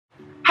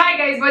Hi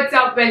guys, what's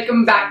up?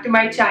 Welcome back to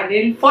my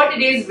channel. For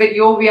today's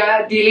video, we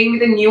are dealing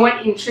with a new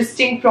and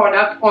interesting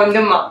product on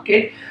the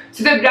market.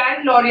 So the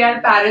brand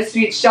L'Oreal Paris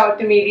reached out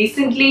to me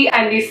recently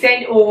and they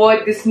sent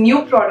over this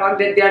new product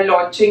that they are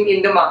launching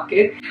in the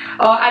market.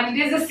 And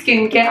it is a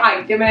skincare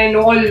item, and I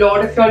know a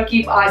lot of y'all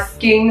keep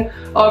asking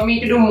me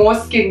to do more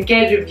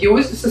skincare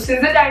reviews. So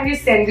since the time they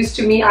sent this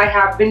to me, I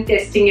have been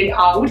testing it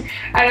out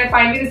and I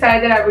finally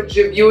decided that I would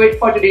review it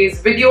for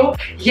today's video.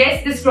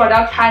 Yes, this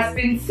product has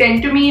been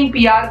sent to me in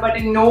PR, but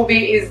in no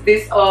way is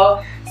this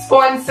a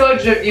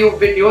sponsored review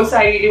video, so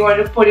I really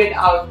want to put it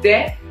out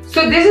there.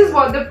 So this is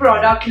what the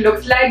product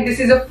looks like. This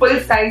is a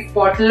full-size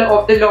bottle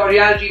of the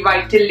L'Oreal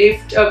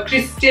Revitalift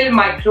Crystal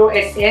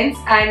Microessence,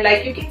 and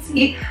like you can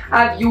see,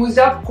 I've used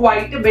up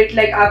quite a bit.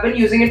 Like I've been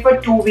using it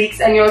for 2 weeks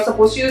and you're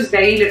supposed to use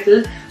very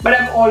little, but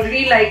I'm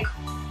already like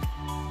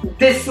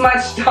this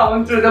much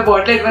down through the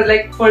bottle. It was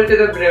like full to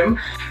the brim.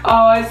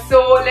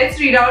 So let's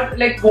read out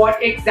like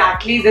what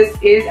exactly this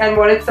is and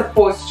what it's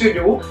supposed to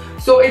do.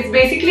 So it's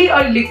basically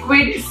a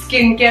liquid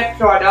skincare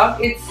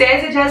product. It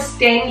says it has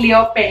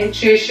 10-layer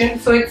penetration,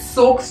 so it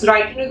soaks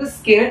right into the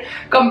skin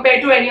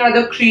compared to any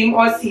other cream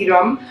or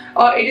serum.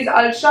 It is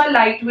ultra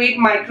lightweight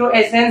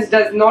microessence,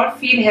 does not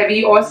feel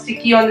heavy or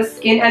sticky on the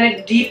skin, and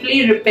it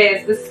deeply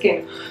repairs the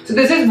skin. So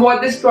this is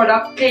what this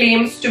product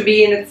claims to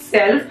be in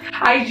itself.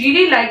 I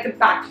really like the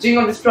packaging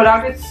of this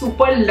product. It's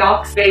super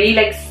luxe, very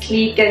like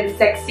sleek and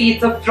sexy.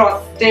 It's a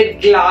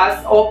frosted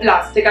glass or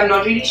plastic. I'm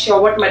not really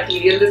sure what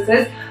material this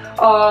is.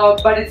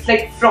 But it's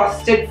like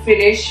frosted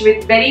finish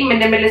with very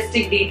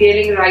minimalistic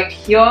detailing right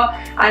here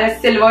and a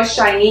silver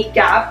shiny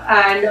cap,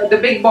 and the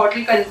big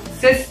bottle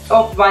consists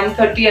of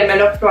 130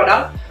 ml of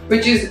product,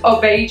 which is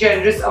a very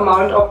generous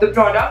amount of the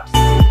product.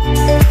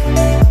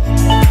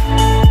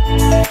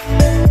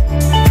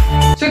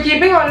 So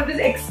keeping all of these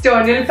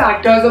external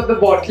factors of the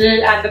bottle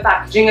and the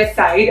packaging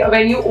aside,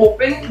 when you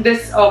open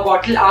this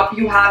bottle up,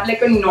 you have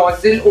like a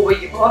nozzle over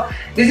here.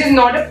 This is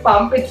not a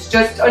pump, it's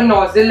just a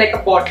nozzle, like a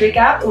bottle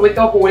cap with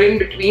a hole in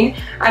between,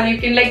 and you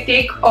can like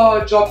take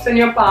drops on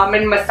your palm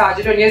and massage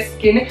it on your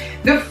skin.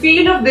 The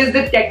feel of this,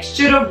 the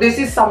texture of this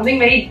is something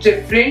very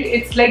different.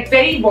 It's like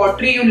very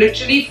watery. You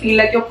literally feel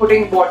like you're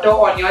putting water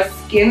on your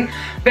skin.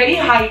 Very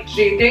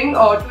hydrating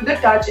to the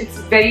touch. It's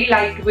very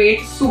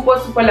lightweight,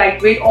 super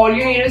lightweight. All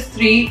you need is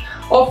 3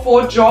 or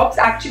 4 drops.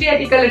 Actually, I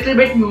take a little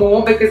bit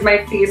more because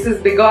my face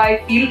is bigger.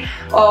 I feel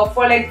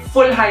for like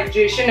full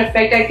hydration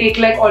effect, I take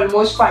like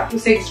almost 5 to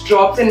 6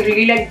 drops and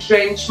really like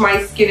drench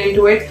my skin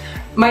into it.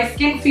 My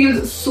skin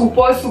feels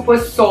super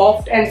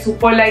soft and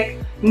super like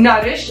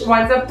nourished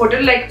once I put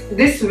it. Like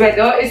this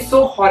weather is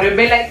so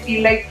horrible. I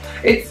feel like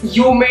it's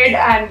humid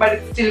but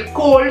it's still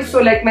cold, so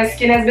like my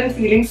skin has been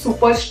feeling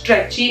super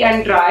stretchy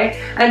and dry,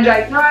 and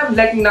right now I have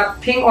like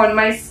nothing on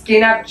my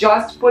skin. I've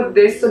just put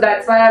this, so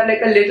that's why I have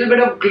like a little bit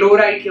of glow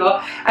right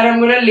here, and I'm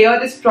going to layer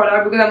this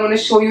product because I'm going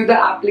to show you the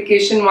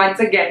application once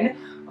again.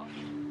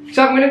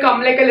 So I'm going to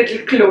come like a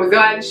little closer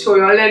and show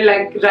you all that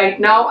like right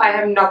now I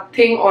have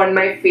nothing on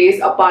my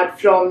face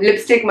apart from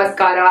lipstick,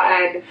 mascara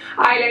and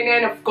eyeliner,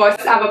 and of course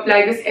I've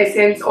applied this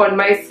essence on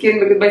my skin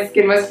because my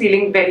skin was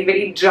feeling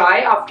very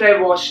dry after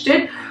I washed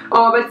it.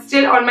 But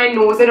still on my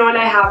nose and all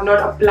I have not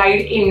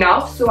applied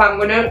enough, so I'm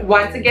going to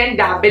once again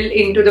dabble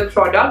into the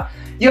product.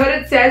 Here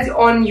it says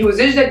on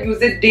usage that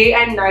use it day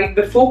and night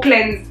before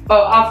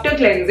after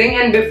cleansing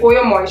and before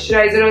your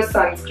moisturizer or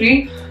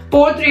sunscreen.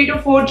 Pour 3 to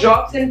 4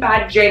 drops and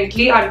pat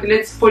gently until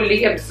it's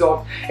fully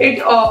absorbed. It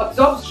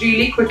absorbs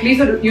really quickly,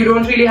 so you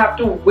don't really have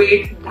to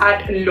wait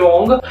that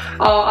long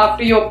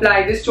after you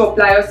apply this to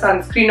apply your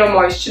sunscreen or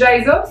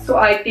moisturizer. So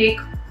I take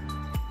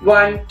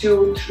 1,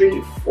 2,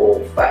 3,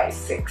 4, 5,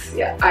 6.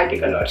 Yeah, I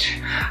take a lot.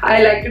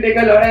 I like to take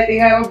a lot. I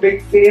think I have a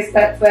big face,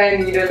 that's why I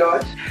need a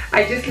lot.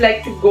 I just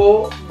like to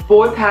go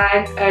both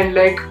hands and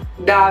like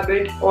dab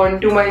it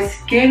onto my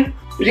skin.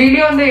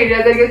 Really on the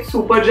area that gets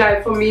super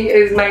dry for me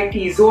is my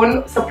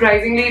T-zone.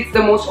 Surprisingly, it's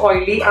the most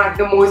oily and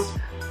the most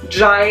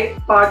dry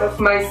part of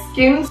my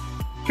skin.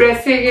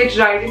 Pressing it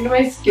right into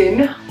my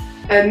skin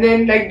and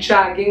then like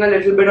dragging a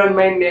little bit on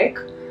my neck,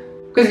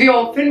 because we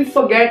often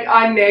forget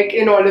our neck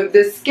in all of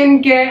this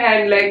skincare,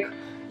 and like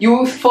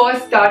you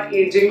first start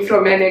aging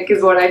from your neck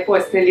is what I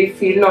personally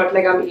feel, not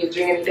like I'm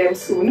aging anytime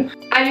soon.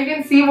 And you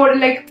can see what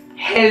like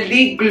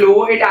healthy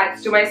glow it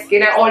adds to my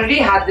skin. I already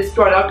had this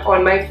product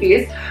on my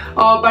face,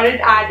 but it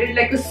added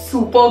like a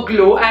super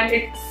glow and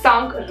it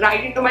sunk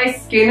right into my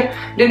skin.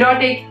 Did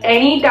not take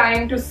any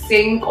time to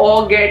sink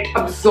or get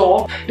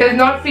absorbed. Does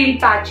not feel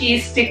patchy,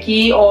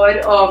 sticky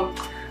or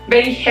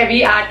very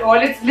heavy at all.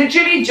 It's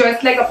literally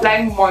just like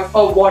applying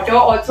water.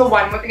 Also,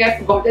 one more thing I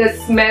forgot, it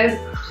smells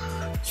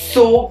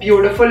so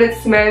beautiful. It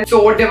smells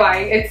so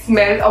divine. It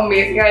smells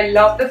amazing. I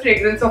love the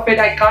fragrance of it.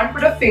 I can't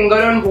put a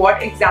finger on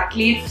what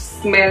exactly it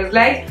smells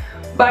like,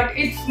 but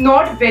it's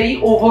not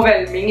very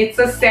overwhelming. It's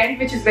a scent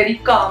which is very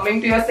calming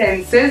to your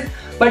senses,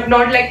 but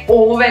not like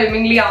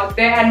overwhelmingly out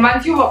there. And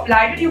once you've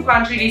applied it, you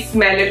can't really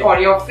smell it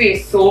on your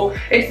face, so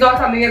it's not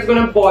something that's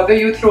going to bother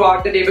you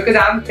throughout the day, because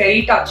I'm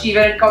very touchy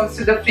when it comes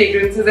to the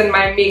fragrances in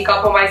my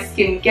makeup or my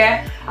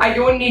skincare. I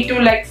don't need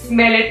to like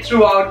smell it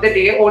throughout the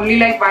day, only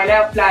like while I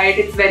apply it,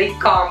 it's very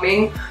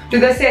calming to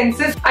the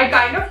senses. I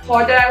kind of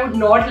thought that I would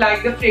not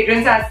like the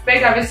fragrance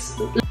aspect. I was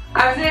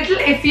a little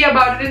iffy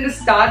about it in the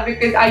start,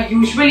 because I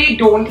usually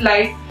don't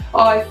like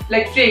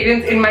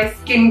fragrance in my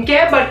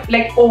skincare, but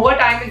like over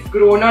time it's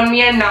grown on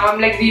me, and now I'm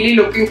like really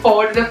looking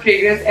forward to the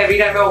fragrance every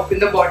time I open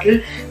the bottle,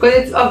 because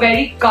it's a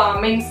very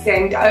calming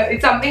scent.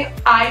 It's something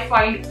I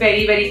find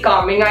very, very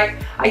calming.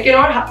 I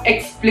cannot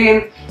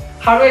explain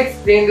how to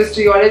explain this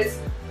to you all.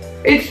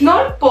 It's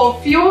not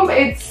perfume,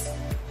 it's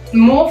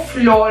more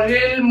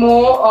floral,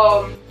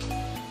 more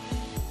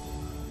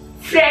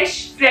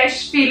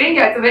fresh feeling.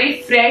 Yeah, it's a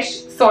very fresh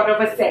sort of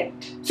a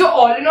scent. So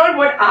all in all,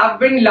 what I've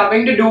been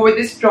loving to do with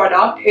this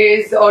product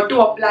is to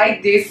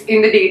apply this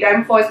in the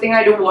daytime. First thing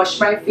I do, wash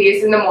my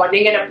face in the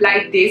morning and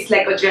apply this,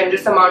 like a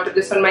generous amount of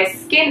this on my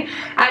skin,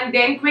 and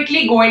then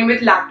quickly go in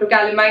with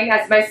lactocalamine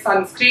as my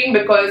sunscreen,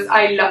 because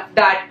I love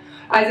that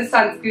as a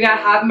sunscreen. I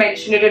have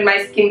mentioned it in my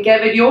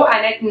skincare video.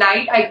 And at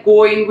night I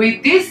go in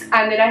with this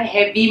and then a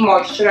heavy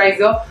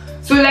moisturizer.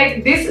 So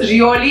like this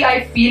really,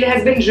 I feel,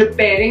 has been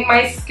repairing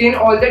my skin,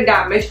 all the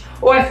damage.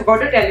 Oh, I forgot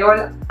to tell you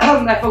all,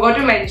 I forgot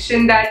to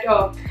mention that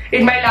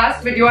in my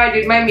last video I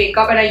did my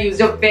makeup and I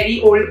used a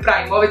very old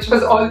primer, which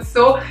was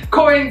also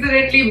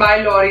coincidentally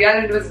by L'Oreal,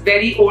 and it was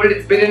very old.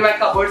 It's been in my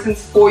cupboard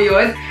since 4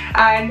 years,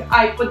 and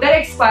I put that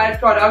expired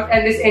product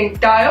and this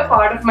entire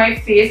part of my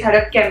face had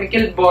a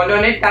chemical burn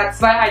on it.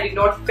 That's why I did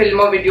not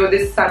film a video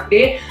this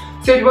Sunday.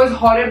 So it was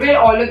horrible.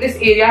 All of this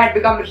area had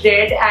become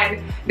red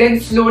and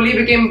then slowly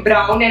became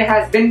brown and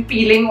has been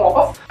peeling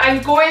off.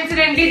 And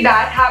coincidentally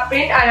that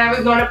happened, and I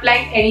was not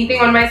applying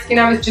anything on my skin.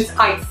 I was just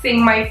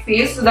icing my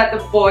face so that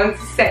the burns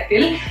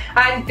settle.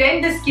 And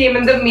then this came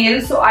in the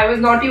mail, so I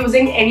was not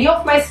using any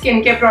of my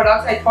skincare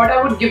products. I thought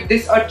I would give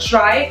this a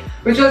try,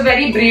 which was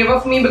very brave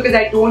of me, because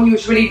I don't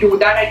usually do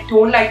that. I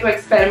don't like to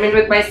experiment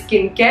with my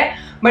skincare.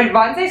 But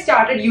once I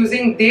started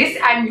using this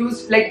and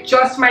used like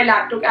just my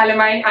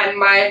lactocalamine and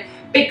my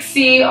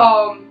Pixie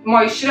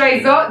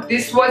moisturizer,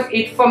 this was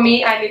it for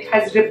me, and it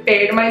has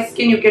repaired my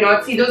skin. You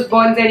cannot see those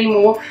burns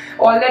anymore.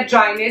 All that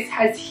dryness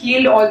has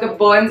healed, all the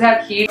burns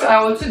have healed. I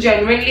also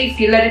genuinely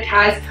feel that it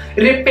has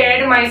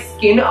repaired my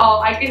skin.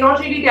 I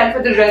cannot really tell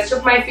for the rest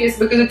of my face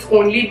because it's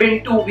only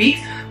been 2 weeks,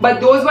 but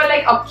those were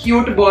like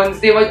acute burns.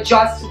 They were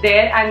just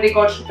there and they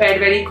got repaired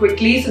very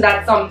quickly. So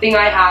that's something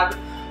I have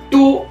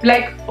to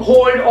like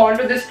hold on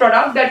to this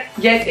product, that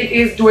yes, it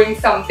is doing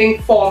something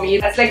for me.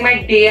 That's like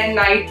my day and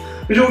night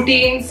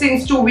routine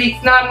since 2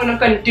 weeks now. I'm going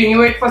to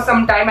continue it for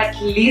some time, at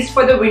least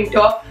for the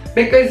winter,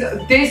 because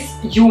this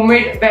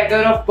humid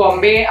weather of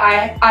Bombay,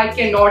 I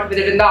cannot with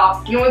it. In the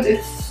afternoons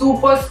it's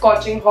super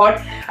scorching hot,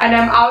 and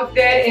I'm out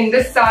there in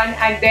the sun,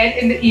 and then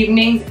in the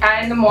evenings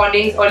and in the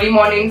mornings, early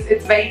mornings,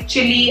 it's very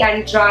chilly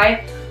and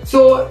dry.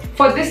 So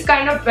for this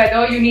kind of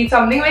weather you need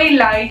something very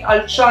light,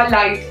 ultra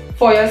light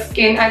for your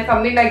skin, and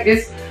something like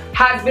this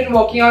has been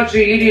working out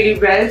really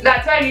well.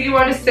 That's why I really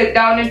want to sit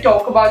down and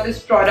talk about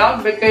this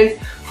product, because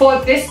for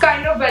this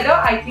kind of weather,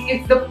 I think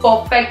it's the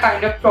perfect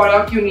kind of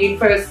product you need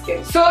for your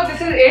skin. So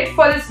this is it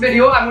for this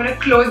video. I'm going to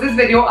close this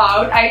video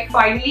out. I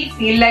finally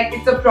feel like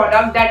it's a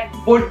product that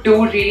would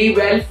do really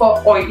well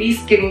for oily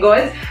skin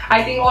girls.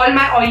 I think all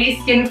my oily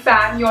skin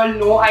fans, you all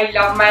know I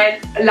love my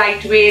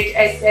lightweight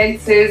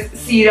essences,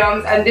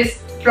 serums, and this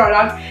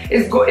product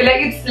is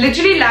it's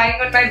literally lying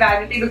on my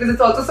vanity because it's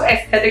also so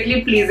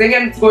aesthetically pleasing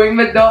and it's going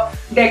with the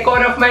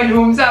decor of my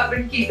room, so I've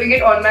been keeping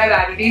it on my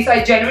vanity. So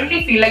I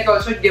genuinely feel like you all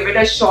should give it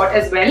a shot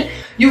as well.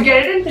 You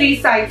get it in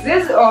 3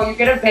 sizes. You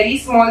get a very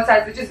small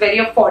size which is very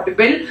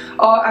affordable.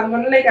 I'm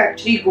gonna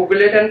actually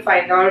Google it and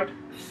find out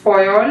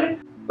for y'all.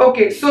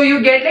 Okay, so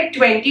you get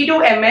 22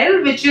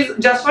 ml, which is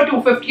just for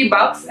 250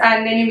 bucks,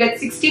 and then you get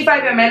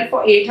 65 ml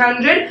for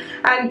 800,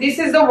 and this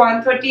is the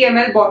 130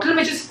 ml bottle,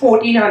 which is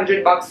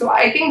 1400 bucks. So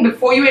I think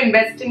before you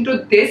invest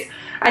into this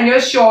and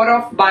you're sure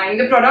of buying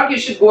the product, you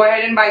should go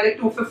ahead and buy the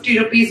 250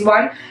 rupees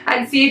one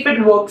and see if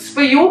it works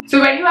for you.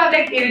 So when you have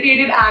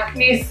irritated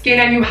acne skin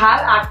and you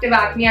have active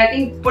acne, I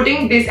think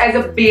putting this as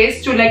a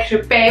base to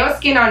repair your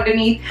skin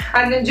underneath,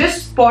 and then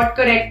just spot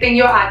correcting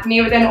your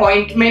acne with an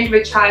ointment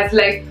which has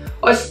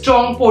a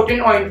strong potent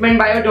ointment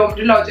by a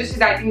dermatologist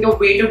is, I think, the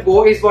way to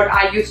go. Is what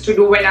I used to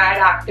do when I had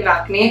active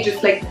acne.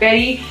 Just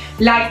very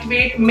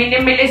lightweight,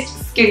 minimalist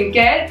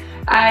skincare.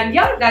 And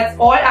yeah, that's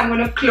all. I'm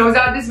going to close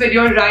out this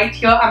video right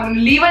here. I'm going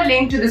to leave a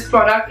link to this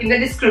product in the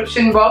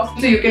description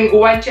box, so you can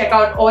go and check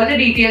out all the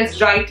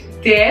details right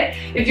there.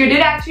 If you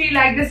did actually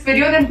like this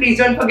video, then please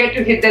don't forget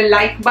to hit the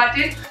like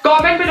button.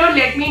 Comment below,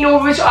 let me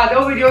know which other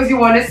videos you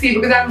want to see,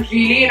 because I'm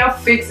really in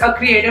a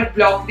creative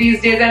block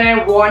these days and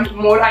I want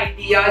more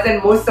ideas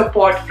and more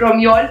support from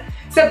y'all.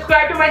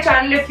 Subscribe to my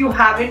channel if you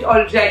haven't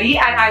already,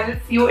 and I will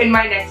see you in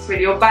my next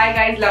video. Bye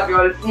guys, love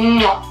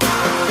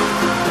y'all.